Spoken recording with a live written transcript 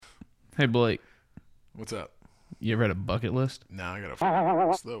Hey, Blake, What's up? you ever had a bucket list? Nah, I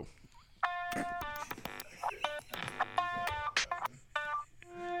gotta slow.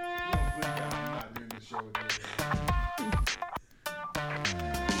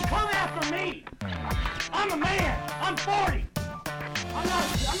 Come after me! I'm a man! I'm 40! I'm not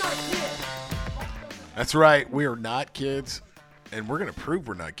a kid! That's right. We are not kids, and we're gonna prove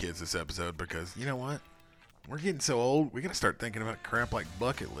we're not kids this episode because you know what? We're getting so old. We gotta start thinking about crap like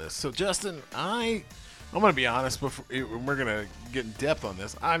bucket lists. So, Justin, I'm gonna be honest. Before we're gonna get in depth on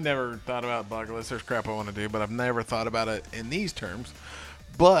this, I've never thought about bucket lists. There's crap I want to do, but I've never thought about it in these terms.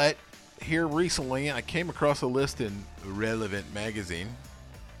 But here recently, I came across a list in Relevant magazine.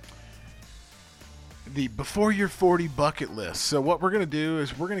 The Before You're 40 bucket list. So what we're going to do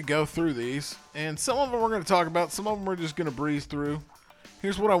is we're going to go through these, and some of them we're going to talk about, some of them we're just going to breeze through.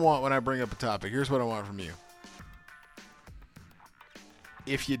 Here's what I want when I bring up a topic. Here's what I want from you.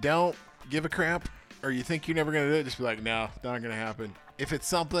 If you don't give a crap or you think you're never going to do it, just be like, no, not going to happen. If it's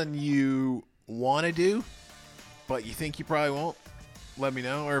something you want to do, but you think you probably won't, let me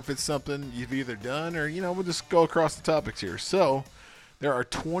know. Or if it's something you've either done or, we'll just go across the topics here. So there are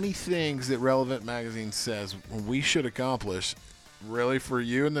 20 things that Relevant Magazine says we should accomplish, really, for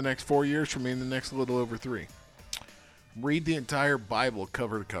you in the next 4 years, for me in the next little over 3. Read the entire Bible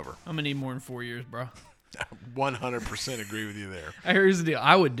cover to cover. I'm gonna need more than 4 years, bro. 100% agree with you there. Here's the deal.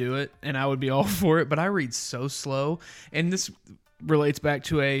 I would do it, and I would be all for it, but I read so slow. And this relates back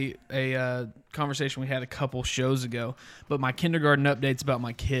to a conversation we had a couple shows ago. But my kindergarten updates about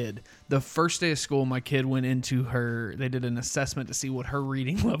my kid. The first day of school, my kid went into they did an assessment to see what her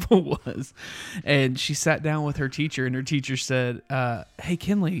reading level was. And she sat down with her teacher, and her teacher said, hey,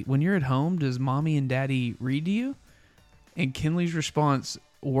 Kinley, when you're at home, does mommy and daddy read to you? And Kinley's response,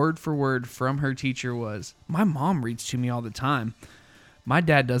 word for word from her teacher, was, my mom reads to me all the time. My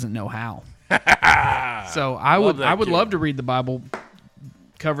dad doesn't know how. So I would love to read the Bible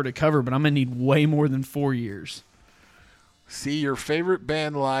cover to cover, but I'm gonna need way more than 4 years. See your favorite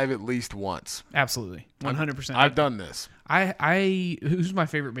band live at least once. Absolutely, 100%. I've done this. Who's my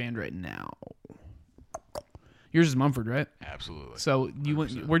favorite band right now? Yours is Mumford, right? Absolutely. So you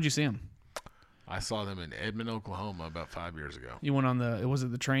went. Where'd you see them? I saw them in Edmond, Oklahoma about 5 years ago. You went on was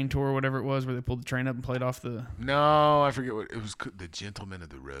it the train tour or whatever it was, where they pulled the train up and played off the... No, I forget what it was. The Gentlemen of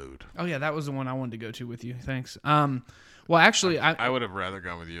the Road. Oh yeah, that was the one I wanted to go to with you. Thanks. Well, actually, I would have rather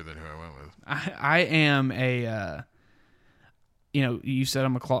gone with you than who I went with. I am a... you said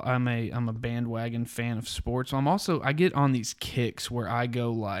I'm a bandwagon fan of sports. So I get on these kicks where I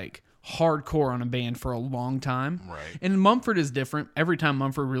go like hardcore on a band for a long time. Right. And Mumford is different. Every time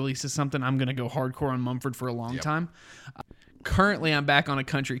Mumford releases something, I'm going to go hardcore on Mumford for a long time. Currently, I'm back on a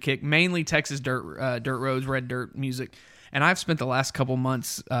country kick, mainly Texas dirt roads, red dirt music. And I've spent the last couple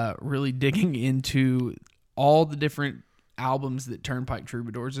months really digging into all the different albums that Turnpike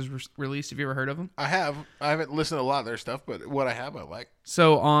Troubadours has released. Have you ever heard of them? I have. I haven't listened to a lot of their stuff, but what I have, I like.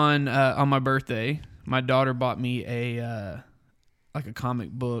 So on my birthday, my daughter bought me a comic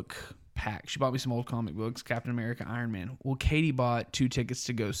book pack. She bought me some old comic books, Captain America, Iron Man. Well, Katie bought 2 tickets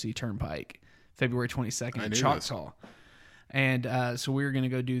to go see Turnpike, February 22nd in Choctaw. And so we were going to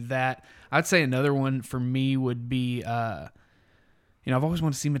go do that. I'd say another one for me would be, I've always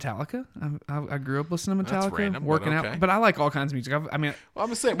wanted to see Metallica. I grew up listening to Metallica, That's random, working but okay. out. But I like all kinds of music. I'm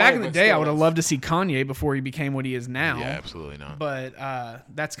the same back way, in the but day, I still, would have loved to see Kanye before he became what he is now. Yeah, absolutely not. But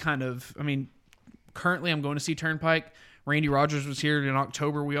that's kind of, currently I'm going to see Turnpike. Randy Rogers was here in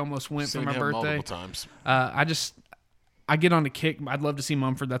October. We almost went Seen for my him birthday. multiple times. I get on a kick. I'd love to see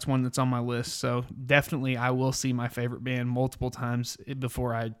Mumford. That's one that's on my list. So definitely I will see my favorite band multiple times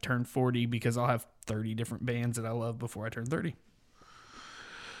before I turn 40, because I'll have 30 different bands that I love before I turn 30.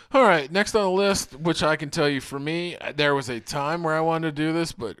 All right, next on the list, which I can tell you for me, there was a time where I wanted to do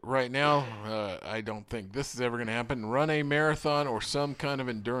this, but right now I don't think this is ever going to happen. Run a marathon or some kind of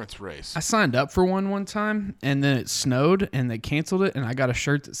endurance race. I signed up for one time, and then it snowed, and they canceled it, and I got a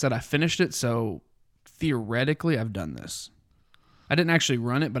shirt that said I finished it, so theoretically I've done this. I didn't actually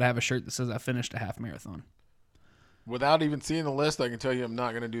run it, but I have a shirt that says I finished a half marathon. Without even seeing the list, I can tell you I'm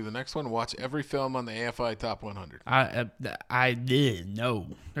not going to do the next one. Watch every film on the AFI Top 100. I did no.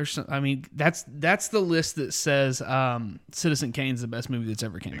 That's the list that says Citizen Kane's the best movie that's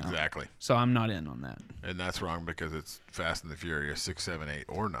ever came out. Exactly. So I'm not in on that. And that's wrong because it's Fast and the Furious 6, 7, 8,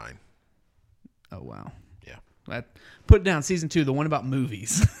 or 9. Oh wow. Yeah. Put it down. Season 2, the one about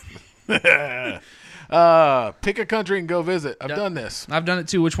movies. Pick a country and go visit. I've done this. I've done it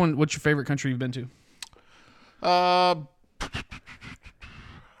too. What's your favorite country you've been to? I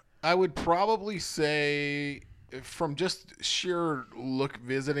would probably say from just sheer look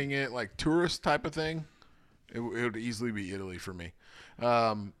visiting it, like tourist type of thing, it would easily be Italy for me.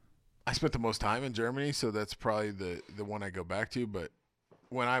 I spent the most time in Germany, so that's probably the one I go back to. But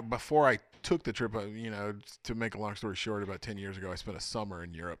before I took the trip, to make a long story short, about 10 years ago, I spent a summer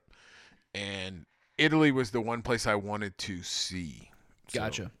in Europe, and Italy was the one place I wanted to see. So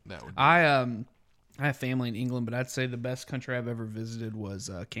Gotcha. That would be I have family in England, but I'd say the best country I've ever visited was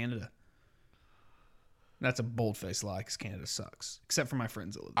Canada. That's a bold-faced lie because Canada sucks, except for my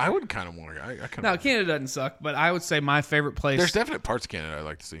friends that live there. I would kind of want to. I kind No, of. Canada doesn't suck, but I would say my favorite place. There's definite parts of Canada I'd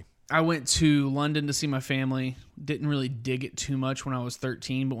like to see. I went to London to see my family. Didn't really dig it too much when I was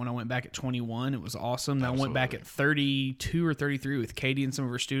 13, but when I went back at 21, it was awesome. Then I went back at 32 or 33 with Katie and some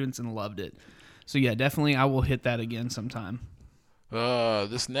of her students and loved it. So yeah, definitely I will hit that again sometime.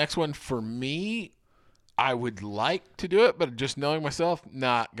 This next one for me, I would like to do it, but just knowing myself,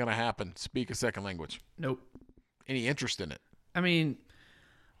 not gonna happen. Speak a second language. Nope. Any interest in it? I mean,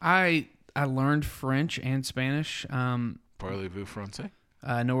 I learned French and Spanish. Parlez-vous français?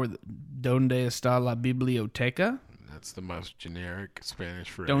 I know where donde está la biblioteca? That's the most generic Spanish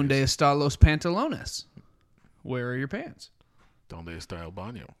phrase. Donde está los pantalones? Where are your pants? Donde está el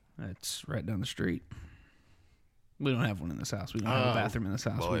baño? That's right down the street. We don't have one in this house. We don't have a bathroom in this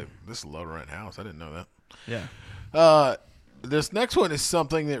house. Boy, this is a low-rent house. I didn't know that. Yeah. This next one is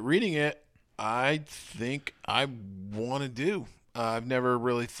something that reading it, I think I want to do. I've never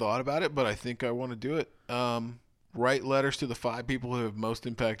really thought about it, but I think I want to do it. Write letters to the 5 people who have most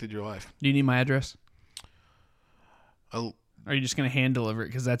impacted your life. Do you need my address? Oh, Or are you just going to hand deliver it?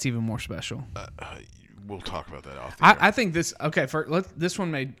 Because that's even more special. we'll talk about that off the air. I think this. Okay, this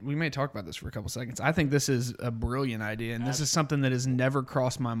one we may talk about this for a couple seconds. I think this is a brilliant idea, and this is something that has never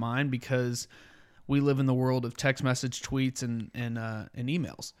crossed my mind because we live in the world of text message, tweets, and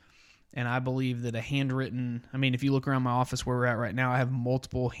emails. And I believe that a handwritten. I mean, if you look around my office where we're at right now, I have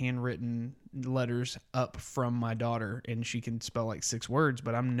multiple handwritten letters up from my daughter, and she can spell like 6 words,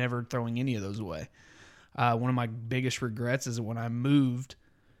 but I'm never throwing any of those away. One of my biggest regrets is when I moved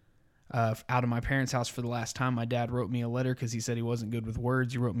out of my parents' house for the last time, my dad wrote me a letter because he said he wasn't good with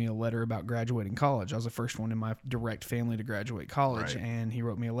words. He wrote me a letter about graduating college. I was the first one in my direct family to graduate college, Right. and he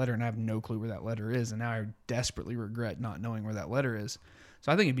wrote me a letter, and I have no clue where that letter is, and now I desperately regret not knowing where that letter is.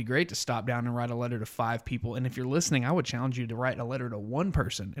 So I think it'd be great to stop down and write a letter to 5 people. And if you're listening, I would challenge you to write a letter to 1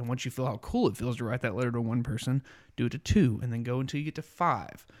 person. And once you feel how cool it feels to write that letter to 1 person, do it to 2, and then go until you get to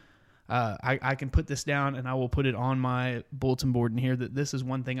 5. I can put this down, and I will put it on my bulletin board in here that this is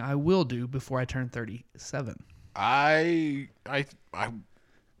one thing I will do before I turn 37. I'm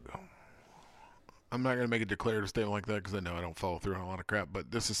not going to make a declarative statement like that because I know I don't follow through on a lot of crap,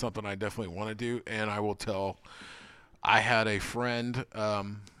 but this is something I definitely want to do, and I will tell. I had a friend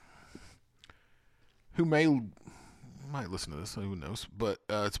who might listen to this, who knows, but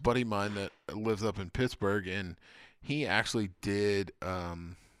it's a buddy of mine that lives up in Pittsburgh, and he actually did a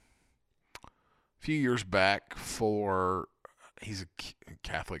few years back he's a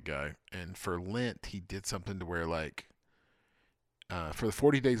Catholic guy, and for Lent he did something to where for the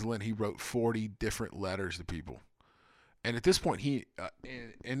 40 days of Lent he wrote 40 different letters to people. And at this point, he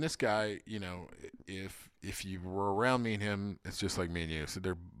and this guy, if you were around me and him, it's just like me and you. So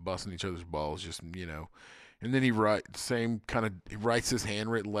they're busting each other's balls, And then he writes this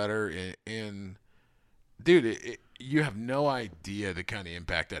handwritten letter, and dude, you have no idea the kind of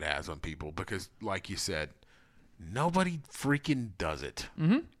impact that has on people because, like you said, nobody freaking does it.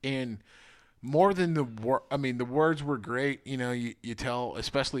 Mm-hmm. And more than the words were great. You tell,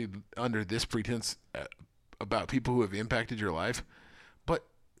 especially under this pretense. About people who have impacted your life, but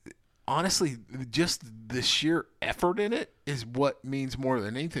honestly, just the sheer effort in it is what means more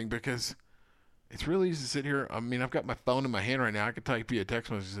than anything because it's really easy to sit here. I mean, I've got my phone in my hand right now. I could type you a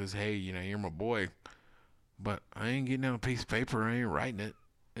text message that says, hey, you're my boy, but I ain't getting on a piece of paper. I ain't writing it.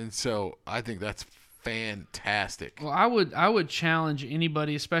 And so I think that's fantastic. Well, I would challenge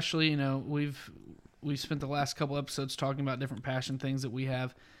anybody, especially, we've spent the last couple episodes talking about different passion things that we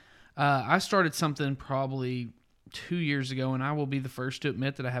have. I started something probably 2 years ago, and I will be the first to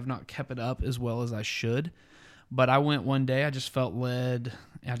admit that I have not kept it up as well as I should. But I went one day, I just felt led.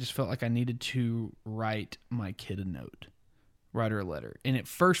 I just felt like I needed to write my kid a note, write her a letter. And at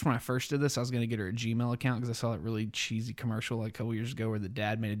first, when I first did this, I was going to get her a Gmail account because I saw that really cheesy commercial like a couple years ago where the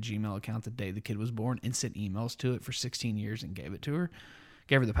dad made a Gmail account the day the kid was born and sent emails to it for 16 years and gave it to her.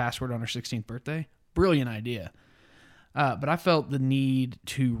 Gave her the password on her 16th birthday. Brilliant idea. But I felt the need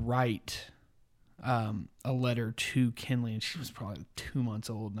to write a letter to Kinley, and she was probably 2 months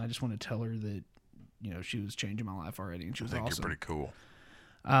old, and I just want to tell her that, she was changing my life already, and she was awesome. You're pretty cool.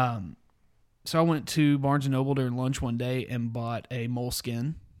 So I went to Barnes & Noble during lunch one day and bought a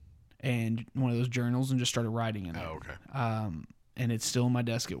Moleskine and one of those journals and just started writing in it. Oh, okay. And it's still on my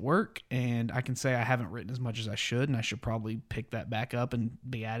desk at work, and I can say I haven't written as much as I should, and I should probably pick that back up and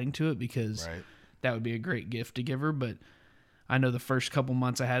be adding to it because that would be a great gift to give her. But I know the first couple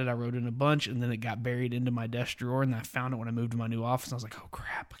months I had it, I wrote in a bunch, and then it got buried into my desk drawer, and I found it when I moved to my new office. And I was like, oh,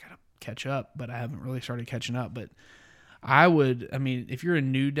 crap, I got to catch up, but I haven't really started catching up. But if you're a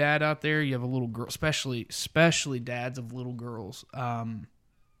new dad out there, you have a little girl, especially dads of little girls,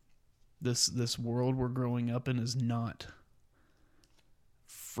 this world we're growing up in is not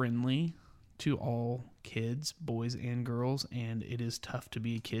friendly to all kids, boys and girls, and it is tough to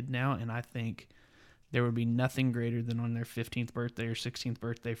be a kid now. And I think there would be nothing greater than on their 15th birthday or 16th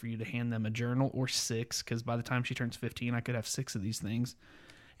birthday for you to hand them a journal, or 6, because by the time she turns 15, I could have 6 of these things.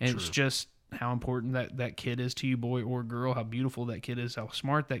 And It's just how important that kid is to you, boy or girl, how beautiful that kid is, how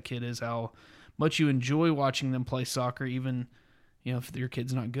smart that kid is, how much you enjoy watching them play soccer, even if your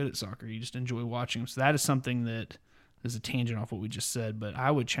kid's not good at soccer, you just enjoy watching them. So that is something that is a tangent off what we just said, but I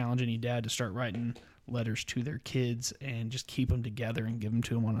would challenge any dad to start writing letters to their kids and just keep them together and give them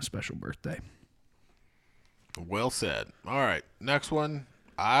to them on a special birthday. Well said. All right, next one.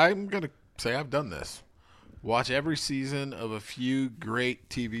 I'm going to say I've done this. Watch every season of a few great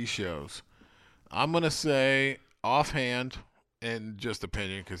TV shows. I'm going to say offhand, and just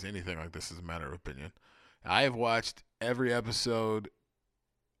opinion, because anything like this is a matter of opinion, I have watched every episode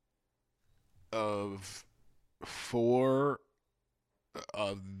of 4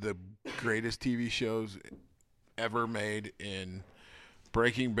 of the greatest TV shows ever made in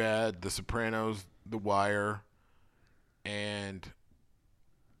Breaking Bad, The Sopranos, The Wire, and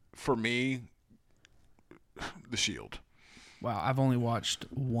for me, The Shield. Wow, I've only watched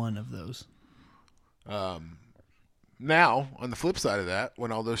one of those. Now, on the flip side of that,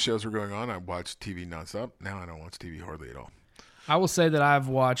 when all those shows were going on, I watched TV nonstop. Now I don't watch TV hardly at all. I will say that I've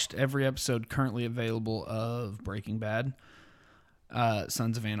watched every episode currently available of Breaking Bad,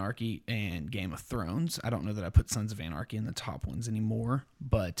 Sons of Anarchy, and Game of Thrones. I don't know that I put Sons of Anarchy in the top ones anymore,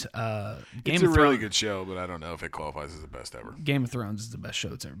 but it's a really good show, but I don't know if it qualifies as the best ever. Game of Thrones is the best show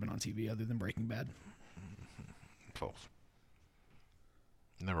that's ever been on TV other than Breaking Bad. False.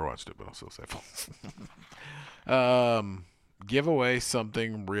 Never watched it, but I'll still say false. Give away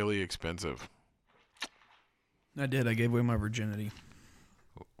something really expensive. I did. I gave away my virginity.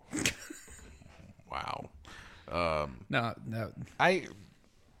 Wow. No.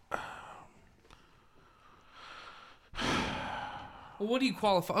 Well, what do you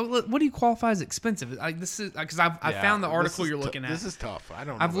qualify? What do you qualify as expensive? This is because I found the article you're looking at. This is tough. I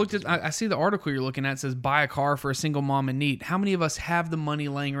don't know. I've looked at. I see the article you're looking at. It says buy a car for a single mom in need. How many of us have the money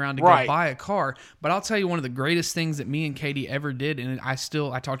laying around to go buy a car? But I'll tell you, one of the greatest things that me and Katie ever did, and I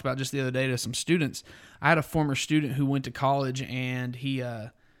talked about just the other day to some students. I had a former student who went to college, and he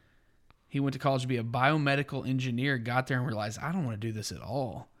went to college to be a biomedical engineer. Got there and realized, I don't want to do this at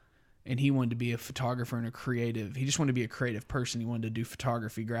all. And he wanted to be a photographer and a creative. He just wanted to be a creative person. He wanted to do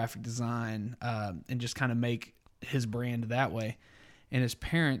photography, graphic design, and just kind of make his brand that way. And his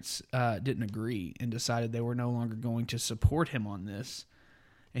parents didn't agree and decided they were no longer going to support him on this.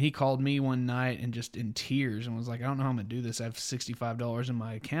 And he called me one night and just in tears and was like, I don't know how I'm going to do this. I have $65 in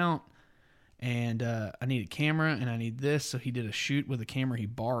my account, and I need a camera, and I need this. So he did a shoot with a camera he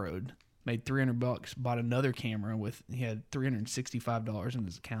borrowed. Made $300, bought another camera he had $365 in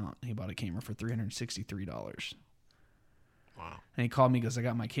his account. He bought a camera for $363. Wow. And he called me, goes, I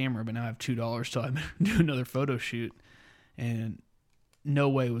got my camera, but now I have $2 till I do another photo shoot. And no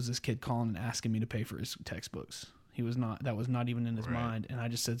way was this kid calling and asking me to pay for his textbooks. That was not even in his mind. And I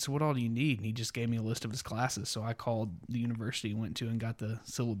just said, so what all do you need? And he just gave me a list of his classes. So I called the university he went to and got the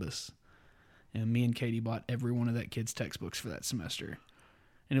syllabus. And me and Katie bought every one of that kid's textbooks for that semester.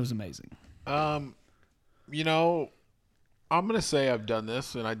 And it was amazing. I'm going to say I've done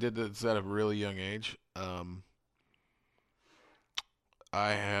this, and I did this at a really young age.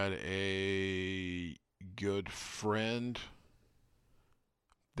 I had a good friend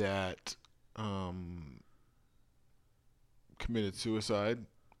that committed suicide,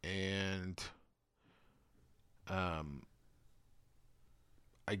 and I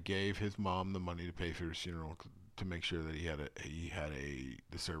gave his mom the money to pay for his funeral to make sure that he had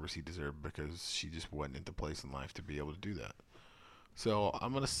the service he deserved, because she just wasn't into place in life to be able to do that. So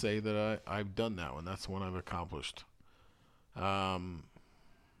I'm gonna say that I've done that one. That's one I've accomplished.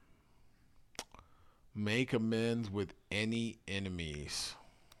 Make amends with any enemies.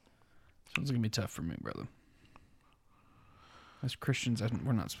 Sounds gonna be tough for me, brother. As Christians,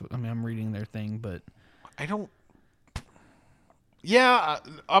 we're not supposed. I mean, I'm reading their thing, but Yeah,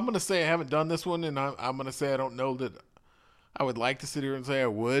 I'm going to say I haven't done this one, and I'm going to say I don't know that I would like to sit here and say I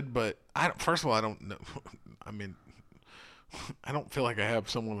would, but first of all, I don't know. I mean, I don't feel like I have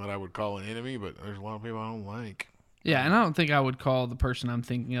someone that I would call an enemy, but there's a lot of people I don't like. Yeah, and I don't think I would call the person I'm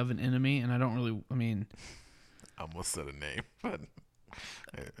thinking of an enemy, and I don't really, I mean... I almost said a name, but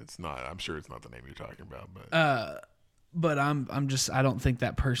it's not. I'm sure it's not the name you're talking about. But I'm just, I don't think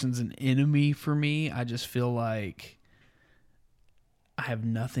that person's an enemy for me. I just feel like I have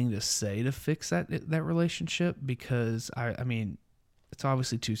nothing to say to fix that relationship because I mean, it's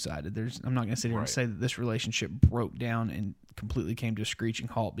obviously two-sided. I'm not going to sit here and say that this relationship broke down and completely came to a screeching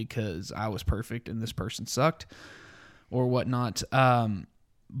halt because I was perfect and this person sucked or whatnot.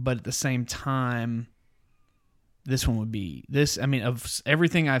 But at the same time, this one would be this. I mean, of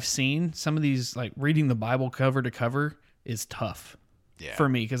everything I've seen, some of these, like reading the Bible cover to cover is tough for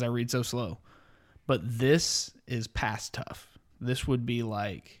me because I read so slow. But this is past tough. This would be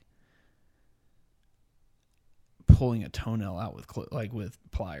like pulling a toenail out with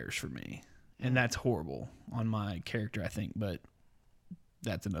pliers for me, and that's horrible on my character, I think. But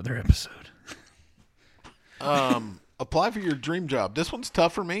that's another episode. Apply for your dream job. This one's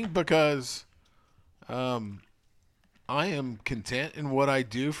tough for me because, I am content in what I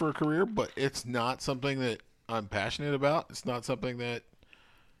do for a career, but it's not something that I'm passionate about. It's not something that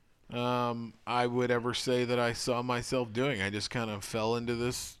I would ever say that I saw myself doing. I just kind of fell into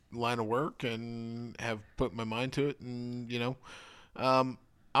this line of work and have put my mind to it. And, I'm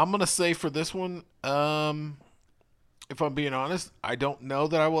going to say for this one, if I'm being honest, I don't know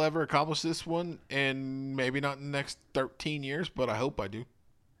that I will ever accomplish this one, and maybe not in the next 13 years, but I hope I do.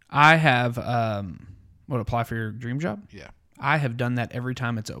 I have... apply for your dream job? Yeah. I have done that every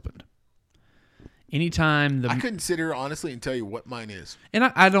time it's opened. Anytime I couldn't sit here honestly and tell you what mine is. And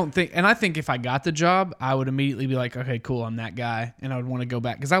I think if I got the job, I would immediately be like, okay, cool, I'm that guy. And I would want to go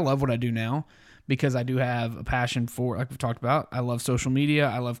back because I love what I do now because I do have a passion for, like we've talked about, I love social media.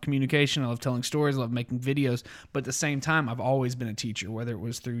 I love communication. I love telling stories. I love making videos. But at the same time, I've always been a teacher, whether it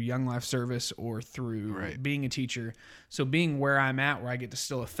was through Young Life Service or through being a teacher. So being where I'm at, where I get to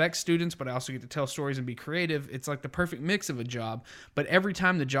still affect students, but I also get to tell stories and be creative, it's like the perfect mix of a job. But every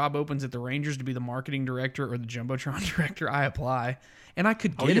time the job opens at the Rangers to be the marketing director or the Jumbotron director, I apply. And I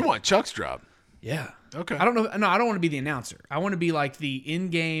could get it. You want Chuck's job? Yeah. Okay. I don't know. No, I don't want to be the announcer. I want to be like the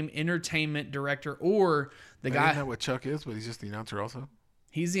in-game entertainment director or the guy. Isn't that what Chuck is? But he's just the announcer also?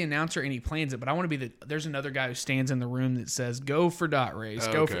 He's the announcer and he plans it. But I want to be there's another guy who stands in the room that says, go for dot race.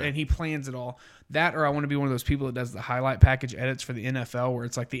 And he plans it all. That, or I want to be one of those people that does the highlight package edits for the NFL where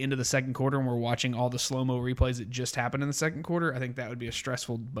it's like the end of the second quarter and we're watching all the slow-mo replays that just happened in the second quarter. I think that would be a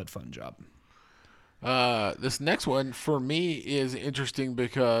stressful but fun job. This next one for me is interesting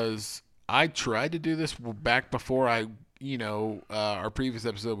because I tried to do this back before our previous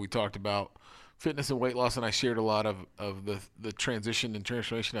episode we talked about fitness and weight loss, and I shared a lot of the transition and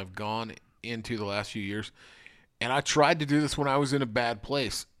transformation I've gone into the last few years. And I tried to do this when I was in a bad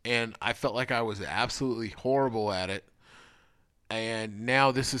place, and I felt like I was absolutely horrible at it. And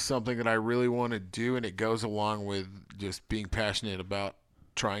now this is something that I really want to do, and it goes along with just being passionate about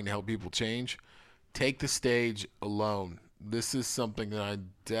trying to help people change. Take the stage alone. This is something that I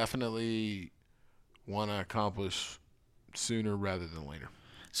definitely want to accomplish sooner rather than later.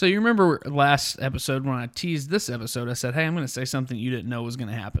 So you remember last episode when I teased this episode, I said, hey, I'm going to say something you didn't know was going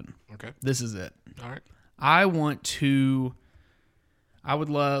to happen. Okay. This is it. All right. I would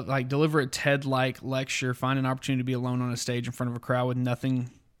love, like, deliver a TED-like lecture, find an opportunity to be alone on a stage in front of a crowd with nothing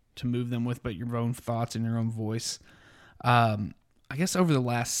to move them with but your own thoughts and your own voice. I guess over the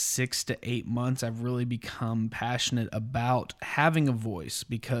last 6 to 8 months, I've really become passionate about having a voice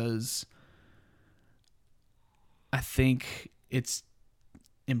because I think it's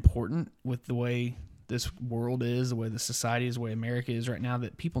important with the way this world is, the way the society is, the way America is right now,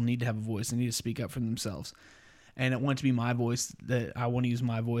 that people need to have a voice. They need to speak up for themselves. And I want it to be my voice, that I want to use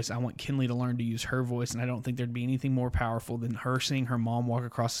my voice. I want Kinley to learn to use her voice, and I don't think there'd be anything more powerful than her seeing her mom walk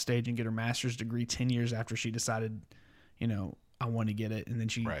across the stage and get her master's degree 10 years after she decided, I want to get it. And then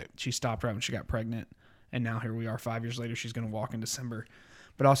she stopped right when she got pregnant. And now here we are 5 years later. She's going to walk in December.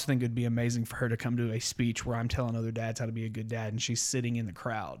 But I also think it'd be amazing for her to come to a speech where I'm telling other dads how to be a good dad, and she's sitting in the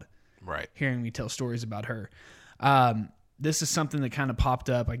crowd, right, hearing me tell stories about her. This is something that kind of popped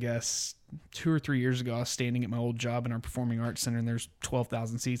up, I guess, 2 or 3 years ago. I was standing at my old job in our performing arts center, and there's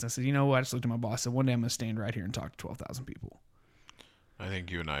 12,000 seats. I said, you know what? I just looked at my boss and said, one day I'm going to stand right here and talk to 12,000 people. I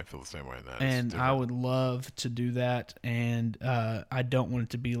think you and I feel the same way in that. And I would love to do that. And I don't want it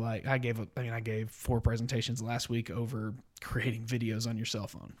to be like I gave 4 presentations last week over creating videos on your cell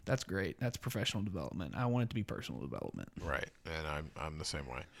phone. That's great. That's professional development. I want it to be personal development. Right, and I'm the same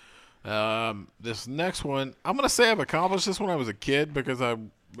way. This next one, I'm gonna say I've accomplished this when I was a kid because I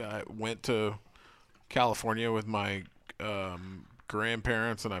went to California with my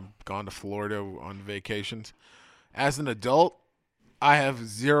grandparents, and I've gone to Florida on vacations. As an adult, I have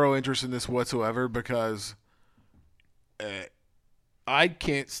zero interest in this whatsoever because I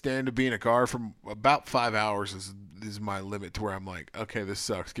can't stand to be in a car for about 5 hours is my limit to where I'm like, okay, this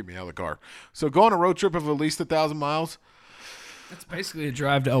sucks. Get me out of the car. So go on a road trip of at least 1,000 miles. That's basically a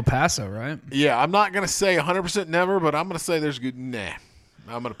drive to El Paso, right? Yeah, I'm not going to say 100% never, but I'm going to say there's good. Nah,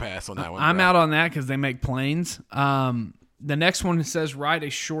 I'm going to pass on that one. I'm out on that because they make planes. The next one says write a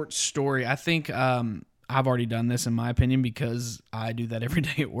short story. I think I've already done this in my opinion because I do that every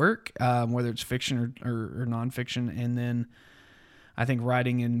day at work, whether it's fiction or nonfiction. And then I think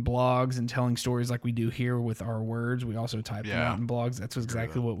writing in blogs and telling stories like we do here with our words, we also type them out in blogs. That's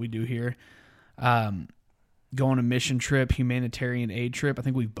exactly what we do here. Go on a mission trip, humanitarian aid trip. I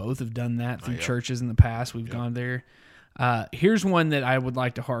think we both have done that through churches in the past. We've gone there. Here's one that I would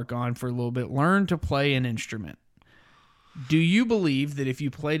like to hark on for a little bit. Learn to play an instrument. Do you believe that if you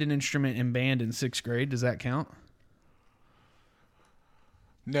played an instrument in band in 6th grade, does that count?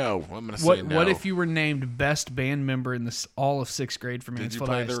 No, I'm going to say no. What if you were named best band member in all of 6th grade for Did Mansfield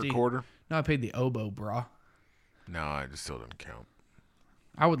you play ISD? the recorder? No, I played the oboe, brah. No, I just still didn't count.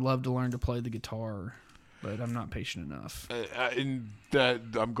 I would love to learn to play the guitar, but I'm not patient enough. I'm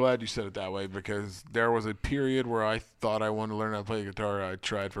glad you said it that way because there was a period where I thought I wanted to learn how to play the guitar. I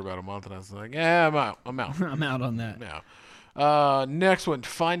tried for about a month, and I was like, yeah, I'm out. I'm out on that. Yeah. Next one,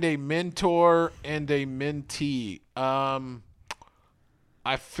 find a mentor and a mentee.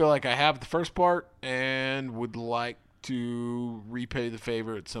 I feel like I have the first part and would like to repay the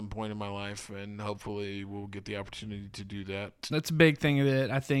favor at some point in my life, and hopefully we'll get the opportunity to do that. That's a big thing of it.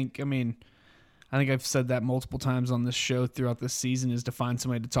 I think I've said that multiple times on this show throughout this season is to find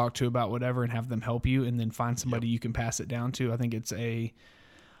somebody to talk to about whatever and have them help you, and then find somebody you can pass it down to. I think it's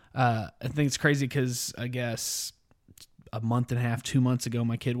crazy because I guess a month and a half, 2 months ago,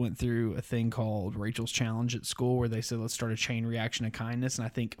 my kid went through a thing called Rachel's Challenge at school where they said, let's start a chain reaction of kindness. And I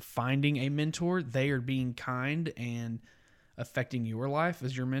think finding a mentor, they are being kind and affecting your life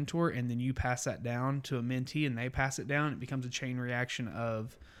as your mentor. And then you pass that down to a mentee and they pass it down. It becomes a chain reaction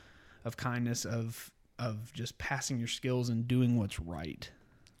of kindness, of just passing your skills and doing what's right.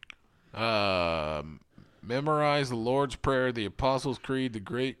 Memorize the Lord's Prayer, the Apostles' Creed, the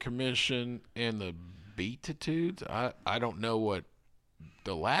Great Commission, and the Beatitudes. I don't know what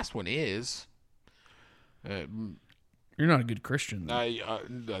the last one is. You're not a good Christian.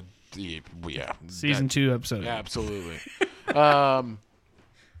 Yeah. Season 2, episode 8. Absolutely. I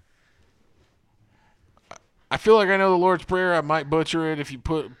feel like I know the Lord's Prayer. I might butcher it if you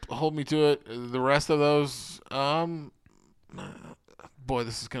hold me to it. The rest of those, boy,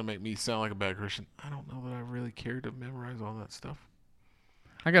 this is gonna make me sound like a bad Christian. I don't know that I really care to memorize all that stuff.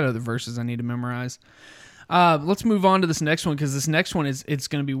 I got other verses I need to memorize. Let's move on to this next one because this next one it's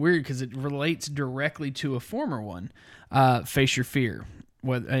going to be weird because it relates directly to a former one. Face your fear.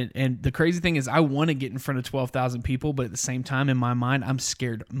 And the crazy thing is I want to get in front of 12,000 people, but at the same time in my mind I'm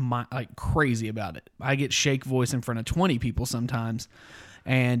scared like crazy about it. I get shake voice in front of 20 people sometimes.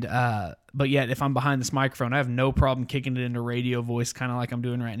 And but yet if I'm behind this microphone, I have no problem kicking it into radio voice, kind of like I'm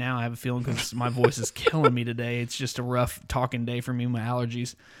doing right now. I have a feeling because my voice is killing me today. It's just a rough talking day for me, my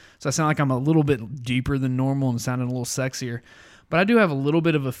allergies. So I sound like I'm a little bit deeper than normal and sounding a little sexier. But I do have a little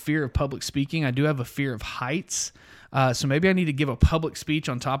bit of a fear of public speaking. I do have a fear of heights. So maybe I need to give a public speech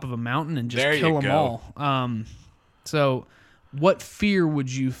on top of a mountain and just kill them all. So what fear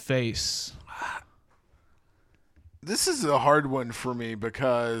would you face? This is a hard one for me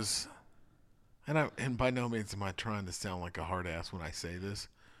because, and by no means am I trying to sound like a hard ass when I say this.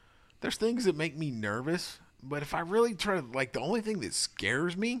 There's things that make me nervous, but if I really try to, like, the only thing that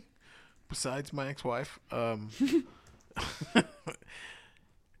scares me, besides my ex-wife,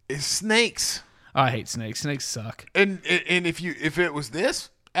 is snakes. I hate snakes. Snakes suck. And if it was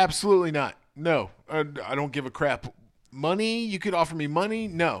this, absolutely not. No, I don't give a crap. Money, you could offer me money.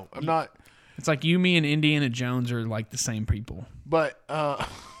 No, I'm not. It's like you, me, and Indiana Jones are like the same people. But, I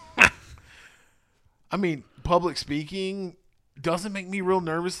mean, public speaking doesn't make me real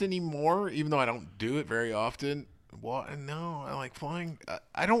nervous anymore, even though I don't do it very often. Well, no, I like flying.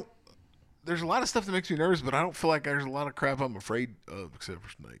 I don't. there's a lot of stuff that makes me nervous, but I don't feel like there's a lot of crap I'm afraid of except for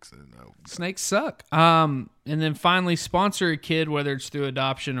snakes. And Snakes suck. And then finally, sponsor a kid, whether it's through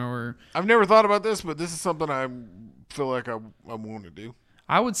adoption or. I've never thought about this, but this is something I feel like I want to do.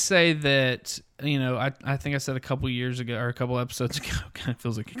 I would say that, I think I said a couple years ago or a couple episodes ago, kind of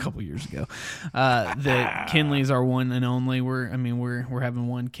feels like a couple years ago, that Kinley's our one and only. We're having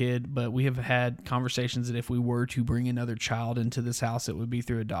one kid, but we have had conversations that if we were to bring another child into this house, it would be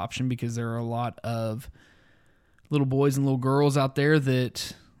through adoption, because there are a lot of little boys and little girls out there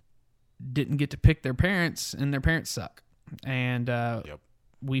that didn't get to pick their parents, and their parents suck. And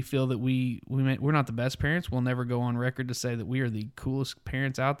we feel that we're not the best parents. We'll never go on record to say that we are the coolest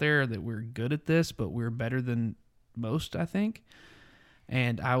parents out there, that we're good at this, but we're better than most, I think.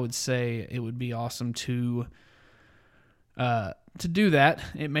 And I would say it would be awesome to do that.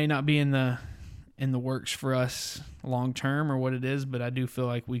 It may not be in the works for us long term or what it is, but I do feel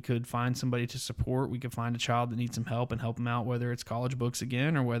like we could find somebody to support. We could find a child that needs some help and help them out, whether it's college books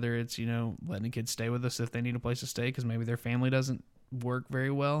again, or whether it's, letting the kids stay with us if they need a place to stay because maybe their family doesn't work very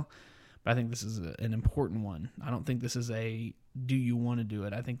well. But I think this is an important one. I don't think this is a do you want to do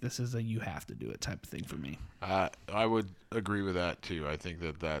it. I think this is a you have to do it type of thing for me. I would agree with that too. I think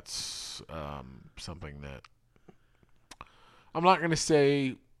that that's something that I'm not going to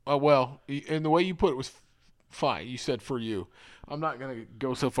say and the way you put it was fine. You said for you. I'm not going to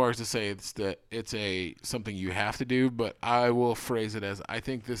go so far as to say it's something you have to do, but I will phrase it as I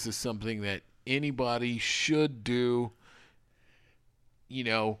think this is something that anybody should do,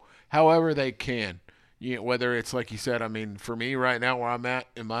 however they can. Whether it's like you said, for me right now where I'm at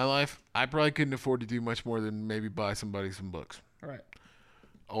in my life, I probably couldn't afford to do much more than maybe buy somebody some books. Right.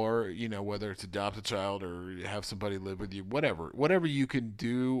 Or, whether it's adopt a child or have somebody live with you, whatever you can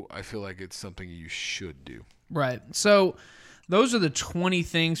do, I feel like it's something you should do. Right. So those are the 20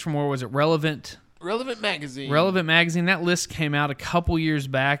 things from, where was it, Relevant Magazine. That list came out a couple years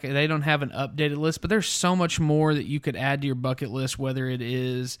back. They don't have an updated list, but there's so much more that you could add to your bucket list, whether it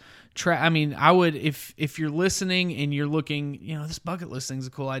is I would, if you're listening and you're looking, this bucket list thing's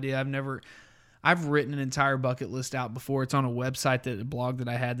a cool idea. I've written an entire bucket list out before. It's on a website, a blog that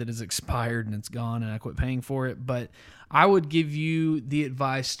I had that has expired and it's gone and I quit paying for it. But I would give you the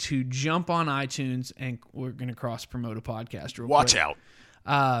advice to jump on iTunes, and we're going to cross promote a podcast real quick. Watch out.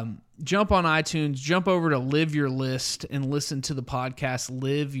 Jump on iTunes, jump over to Live Your List and listen to the podcast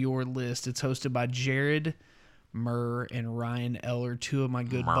Live Your List. It's hosted by Jared Murr and Ryan Eller, two of my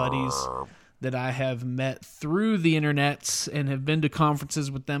good buddies that I have met through the internets and have been to conferences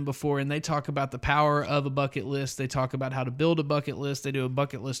with them before. And they talk about the power of a bucket list. They talk about how to build a bucket list. They do a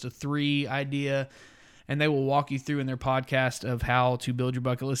bucket list of 3 idea. And they will walk you through in their podcast of how to build your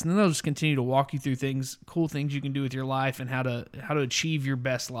bucket list. And then they'll just continue to walk you through cool things you can do with your life, and how to achieve your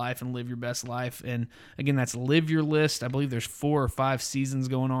best life and live your best life. And again, that's Live Your List. I believe there's 4 or 5 seasons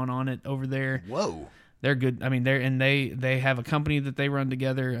going on it over there. Whoa. They're good. They have a company that they run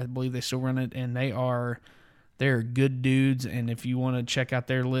together. I believe they still run it, and they're good dudes. And if you want to check out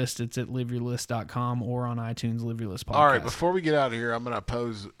their list, it's at liveyourlist.com or on iTunes, Live Your List podcast. All right, before we get out of here, I'm going to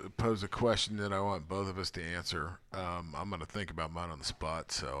pose a question that I want both of us to answer. I'm going to think about mine on the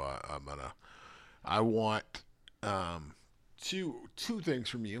spot, so I want two things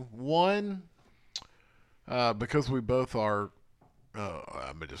from you. One, because we both are,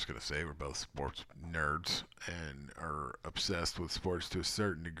 I'm just going to say we're both sports nerds and are obsessed with sports to a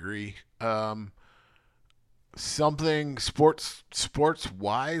certain degree. Something sports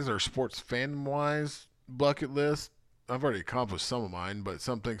wise or sports fandom wise bucket list. I've already accomplished some of mine, but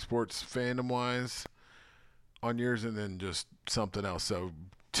something sports fandom wise on yours, and then just something else. So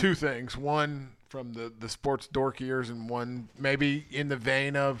 2 things. One from the sports dork ears, and one maybe in the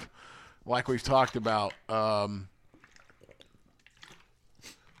vein of like we've talked about.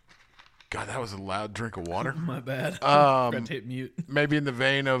 God, that was a loud drink of water. My bad. Forgot to hit mute. Maybe in the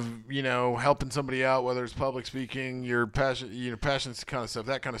vein of, helping somebody out, whether it's public speaking, your passion, passions kind of stuff,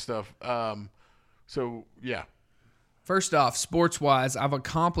 that kind of stuff. So, yeah. First off, sports-wise, I've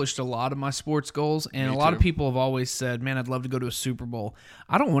accomplished a lot of my sports goals, and a lot of people have always said, man, I'd love to go to a Super Bowl.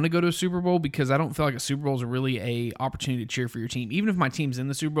 I don't want to go to a Super Bowl because I don't feel like a Super Bowl is really a opportunity to cheer for your team. Even if my team's in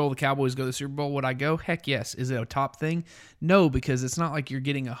the Super Bowl, the Cowboys go to the Super Bowl, would I go? Heck yes. Is it a top thing? No, because it's not like you're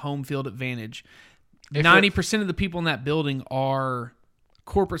getting a home field advantage. 90% of the people in that building are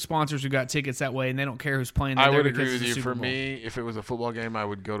corporate sponsors who got tickets that way, and they don't care who's playing. I would agree with you. For me, if it was a football game, I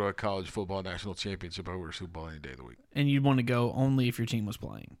would go to a college football national championship over a Super Bowl any day of the week. And you'd want to go only if your team was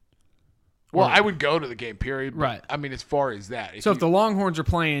playing. Well, I would go to the game, period. But, right. As far as that. If the Longhorns are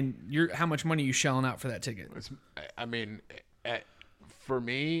playing, how much money are you shelling out for that ticket? for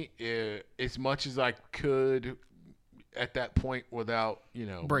me, as much as I could at that point without,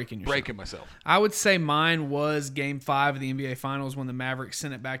 breaking myself. I would say mine was Game 5 of the NBA Finals when the Mavericks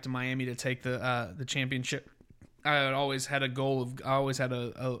sent it back to Miami to take the championship. I had always had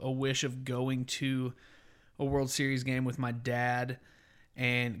a wish of going to a World Series game with my dad,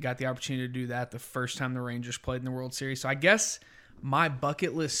 and got the opportunity to do that the first time the Rangers played in the World Series. So I guess my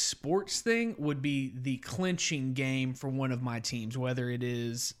bucket list sports thing would be the clinching game for one of my teams, whether it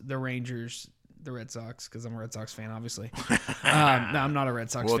is the Rangers, the Red Sox, because I'm a Red Sox fan, obviously. No, I'm not a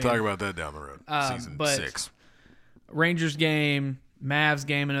Red Sox fan. We'll talk about that down the road. Season 6. Rangers game, Mavs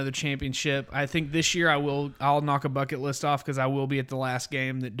game, another championship. I think this year I'll knock a bucket list off because I will be at the last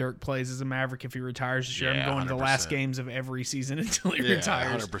game that Dirk plays as a Maverick if he retires this year. I'm going 100%. to the last games of every season until he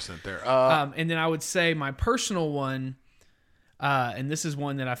retires. 100% there. And then I would say my personal one, and this is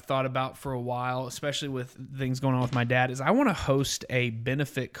one that I've thought about for a while, especially with things going on with my dad, is I want to host a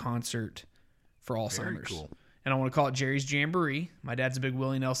benefit concert for Alzheimer's. Very cool. And I want to call it Jerry's Jamboree. My dad's a big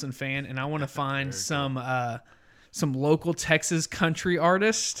Willie Nelson fan, and I want to find some local Texas country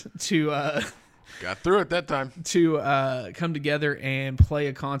artists to got through it that time to come together and play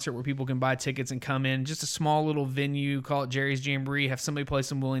a concert where people can buy tickets and come in. Just a small little venue, call it Jerry's Jamboree. Have somebody play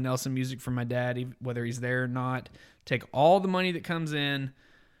some Willie Nelson music for my dad, whether he's there or not. Take all the money that comes in,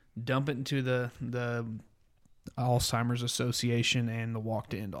 dump it into the Alzheimer's Association and the Walk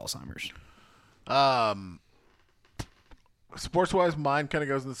to End Alzheimer's. Sports-wise, mine kind of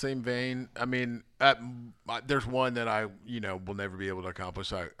goes in the same vein. I mean, there's one that I, will never be able to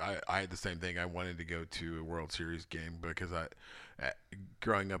accomplish. I had the same thing. I wanted to go to a World Series game because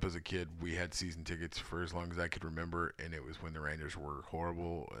growing up as a kid, we had season tickets for as long as I could remember, and it was when the Rangers were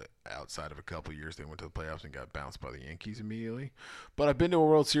horrible. Outside of a couple years, they went to the playoffs and got bounced by the Yankees immediately. But I've been to a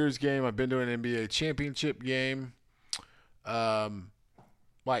World Series game. I've been to an NBA championship game.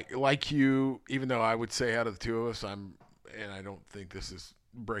 Like you, even though I would say out of the two of us, and I don't think this is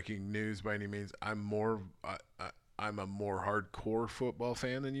breaking news by any means, I'm a more hardcore football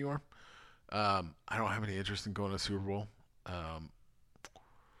fan than you are. I don't have any interest in going to the Super Bowl.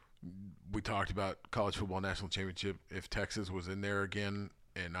 We talked about college football national championship. If Texas was in there again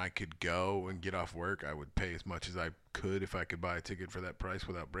and I could go and get off work, I would pay as much as I could if I could buy a ticket for that price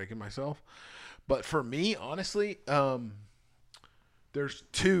without breaking myself. But for me, honestly, there's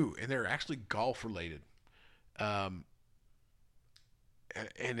two, and they're actually golf related. And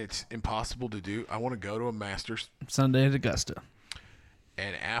it's impossible to do. I want to go to a Masters Sunday at Augusta.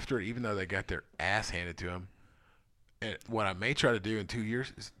 And after it, even though they got their ass handed to them, and what I may try to do in 2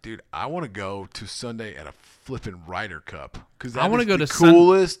 years is, dude, I want to go to Sunday at a flipping Ryder Cup. Because I want to go to the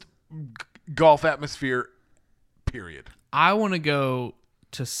coolest golf atmosphere, period. I want to go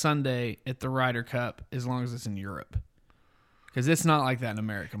to Sunday at the Ryder Cup as long as it's in Europe. Because it's not like that in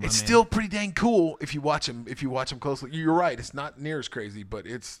America. It's still pretty dang cool if you watch them. If you watch them closely, you're right. It's not near as crazy, but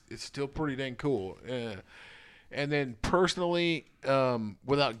it's still pretty dang cool. And then personally,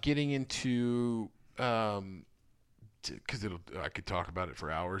 without getting into, because I could talk about it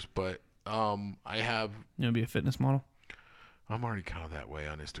for hours, but I have. You want to be a fitness model? I'm already kind of that way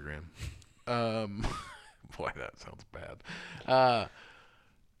on Instagram. Boy, that sounds bad.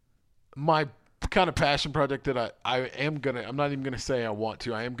 My kind of passion project that I'm not even gonna say I want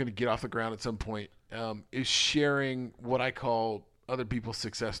to, I am gonna get off the ground at some point, is sharing what I call other people's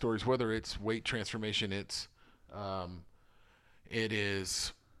success stories, whether it's weight transformation, it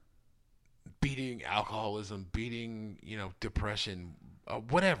is beating alcoholism, beating depression,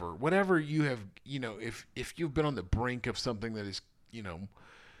 whatever you have, if you've been on the brink of something that is,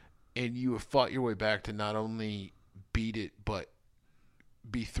 and you have fought your way back to not only beat it but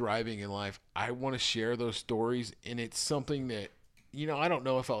be thriving in life. I want to share those stories, and it's something that I don't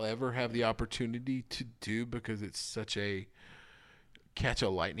know if I'll ever have the opportunity to do because it's such a catch a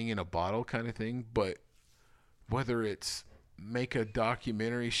lightning in a bottle kind of thing. But whether it's make a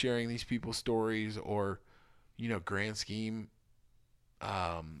documentary sharing these people's stories or grand scheme,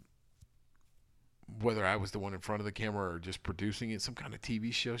 whether I was the one in front of the camera or just producing it, some kind of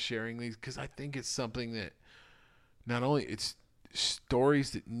TV show sharing these, because I think it's something that not only it's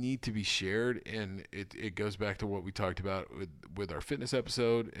stories that need to be shared, and it goes back to what we talked about with our fitness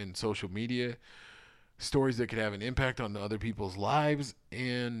episode and social media, stories that could have an impact on other people's lives,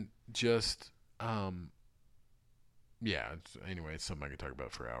 and just anyway, it's something I could talk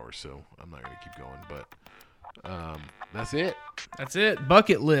about for hours, so I'm not going to keep going, but that's it.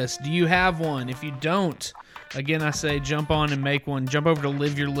 Bucket list. Do you have one? If you don't, again, I say jump on and make one. Jump over to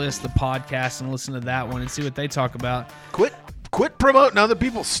Live Your List, the podcast, and listen to that one and see what they talk about. Quit promoting other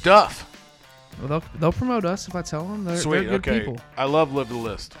people's stuff. Well, they'll promote us if I tell them. They're Sweet. good Okay. people. I love live the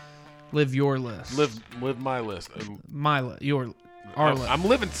list. Live your list. Live my list. Our list. I'm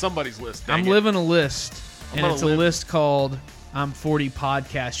living somebody's list. Dang I'm it. living a list, and gonna it's live- a list called I'm 40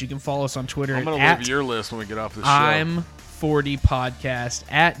 Podcast. You can follow us on Twitter I'm gonna at live your list when we get off this show. I'm 40 Podcast,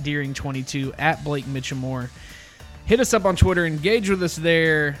 at Deering22, at Blake Mitchamore. Hit us up on Twitter. Engage with us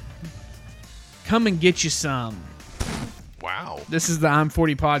there. Come and get you some. Wow. This is the I'm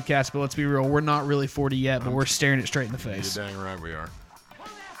 40 Podcast, but let's be real. We're not really 40 yet, but we're staring it straight in the You're face. dang right we are. Come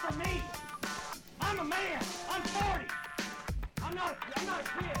after me. I'm a man. I'm 40. I'm not a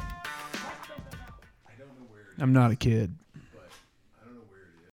kid. I'm not a kid.